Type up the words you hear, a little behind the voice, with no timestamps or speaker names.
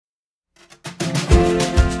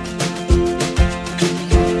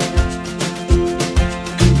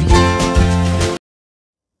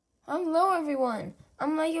everyone,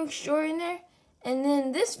 I'm Lego Extraordinaire, and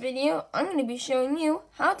in this video, I'm going to be showing you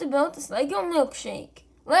how to build this Lego milkshake.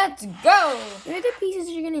 Let's go! Here are the pieces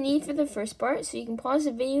you're going to need for the first part, so you can pause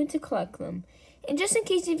the video to collect them. And just in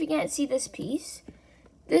case if you can't see this piece,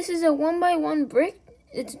 this is a 1x1 brick.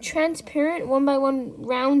 It's a transparent 1x1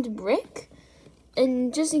 round brick,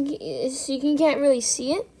 and just in case, so you can't really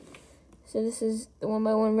see it. So this is the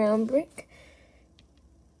 1x1 round brick.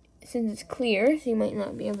 Since it's clear, so you might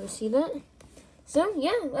not be able to see that. So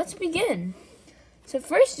yeah, let's begin. So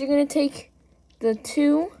first you're going to take the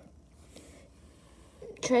two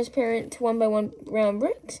transparent 1x1 round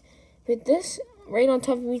bricks, put this right on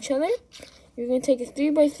top of each other. You're going to take a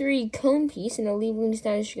 3x3 cone piece, and I'll leave links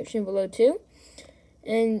down in the description below too.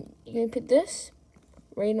 And you're going to put this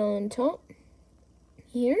right on top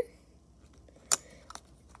here.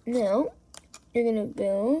 Now, you're going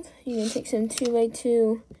to take some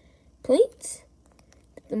 2x2 plates,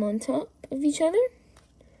 put them on top of each other.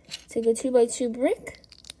 Take a 2x2 brick,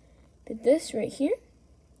 put this right here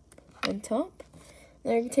on top.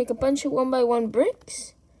 Now you're going to take a bunch of 1x1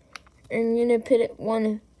 bricks, and you're going to put it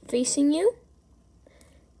one facing you.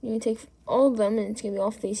 You're going to take all of them, and it's going to be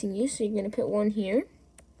all facing you, so you're going to put one here.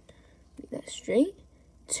 Make that straight.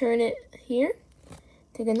 Turn it here.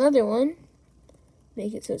 Take another one.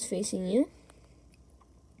 Make it so it's facing you.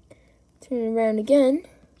 Turn it around again.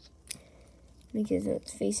 Make it so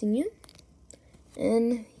it's facing you.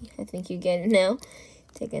 And I think you get it now.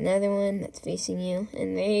 Take another one that's facing you,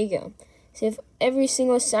 and there you go. So if every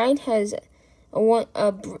single side has a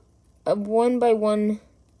 1x1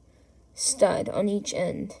 stud on each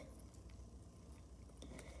end.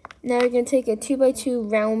 Now you're going to take a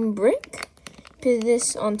 2x2 round brick, put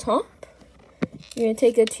this on top. You're going to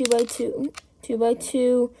take a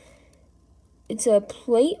 2x2, it's a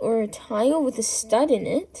plate or a tile with a stud in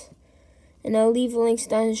it. And I'll leave the links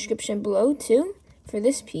down in the description below too for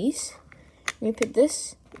this piece. You're going to put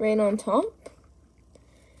this right on top.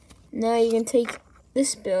 Now you're going to take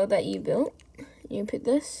this build that you built. You're going to put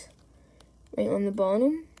this right on the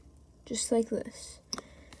bottom, just like this.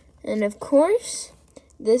 And of course,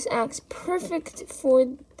 this acts perfect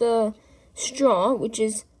for the straw, which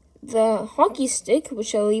is the hockey stick,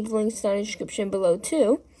 which I'll leave links down in the description below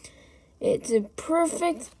too. It's a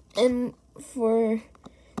perfect, and for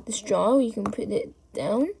the straw, you can put it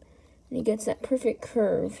down, and it gets that perfect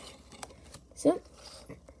curve. So,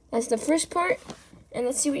 that's the first part, and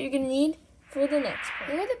let's see what you're going to need for the next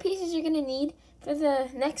part. Here are the pieces you're going to need for the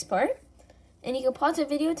next part, and you can pause the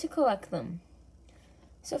video to collect them.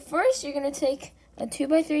 So first, you're going to take a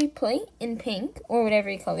 2x3 plate in pink, or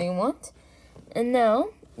whatever color you want, and now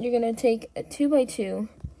you're going to take a 2x2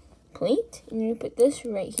 plate, and you're going to put this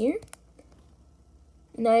right here.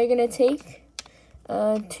 Now you're going to take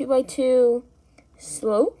a 2x2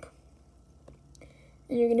 slope,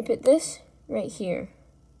 and you're going to put this right here.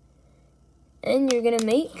 And you're going to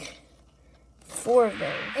make 4 of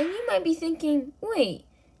those. And you might be thinking, wait,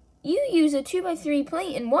 you use a 2x3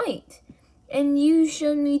 plate in white, and you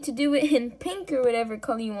showed me to do it in pink or whatever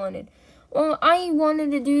color you wanted. Well, I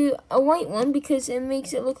wanted to do a white one because it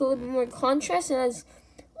makes it look a little bit more contrast and has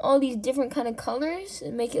all these different kind of colors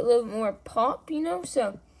and make it a little bit more pop, you know,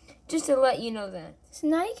 so just to let you know that. So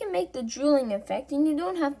now you can make the drooling effect, and you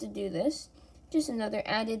don't have to do this, just another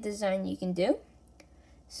added design you can do.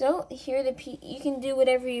 So here are you can do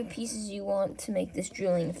whatever your pieces you want to make this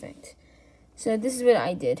drooling effect. So this is what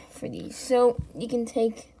I did for these. So you can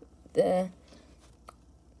take the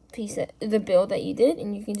the build that you did,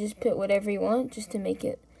 and you can just put whatever you want just to make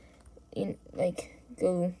it like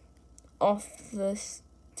go off this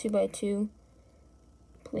 2x2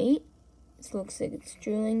 plate. This looks like it's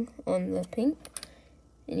drooling on the pink,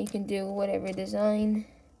 and you can do whatever design,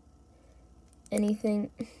 anything.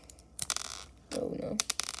 Oh no.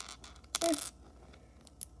 Just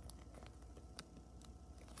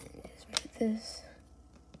put this.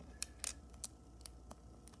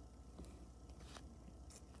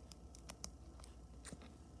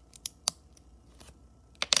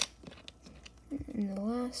 And the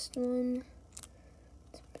last one,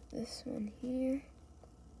 let's put this one here.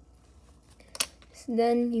 So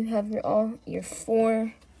then you have your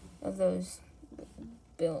 4 of those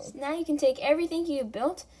builds. So now you can take everything you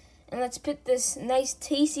built, and let's put this nice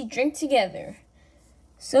tasty drink together.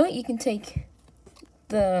 So you can take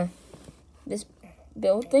this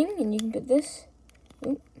build thing, and you can put this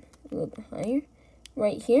a little bit higher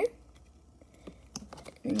right here.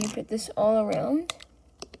 And you put this all around.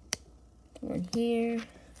 One here,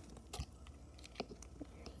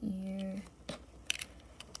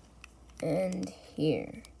 and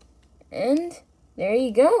here. And there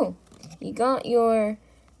you go. You got your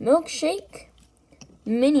milkshake,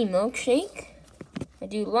 mini milkshake. I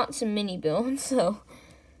do lots of mini builds, so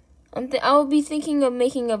I'll be thinking of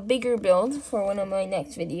making a bigger build for one of my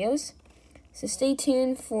next videos. So stay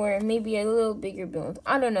tuned for maybe a little bigger build.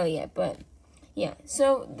 I don't know yet, but yeah.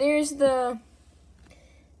 So there's the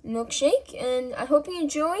milkshake, and I hope you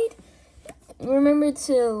enjoyed. Remember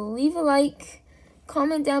to leave a like,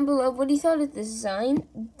 comment down below what you thought of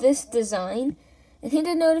this design, and hit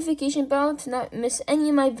the notification bell to not miss any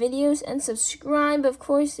of my videos, and subscribe, of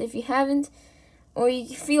course, if you haven't, or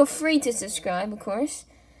you feel free to subscribe, of course.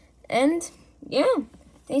 And yeah,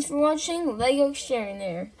 thanks for watching Lego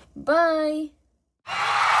Extraordinaire. Bye!